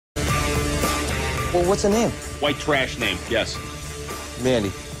Well, what's her name? White trash name, yes.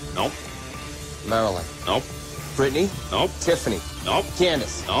 Mandy. Nope. Marilyn. Nope. Brittany. Nope. Tiffany. Nope.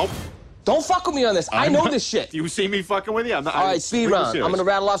 Candace. Nope. Don't fuck with me on this. I know this shit. You see me fucking with you? I'm not. All right, speed round. I'm gonna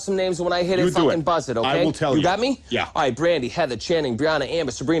rattle off some names, and when I hit it, fucking buzz it, okay? I will tell you. You got me? Yeah. All right, Brandy, Heather, Channing, Brianna,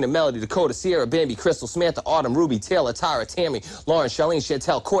 Amber, Sabrina, Melody, Dakota, Sierra, Bambi, Crystal, Samantha, Autumn, Ruby, Taylor, Tara, Tammy, Lauren, Charlene,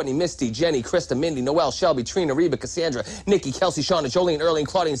 Chantel, Courtney, Misty, Jenny, Krista, Mindy, Noelle, Shelby, Trina, Reba, Cassandra, Nikki, Kelsey, Shauna, Jolene, Erling,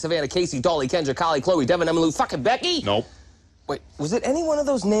 Claudine, Savannah, Casey, Dolly, Kendra, Kylie, Chloe, Devin, Emily, fucking Becky? Nope. Wait, was it any one of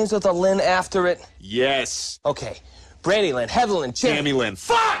those names with a Lynn after it? Yes. Okay. Brandy Lynn, Heather Lynn, Channing. Tammy Lynn.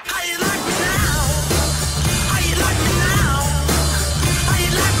 Fuck!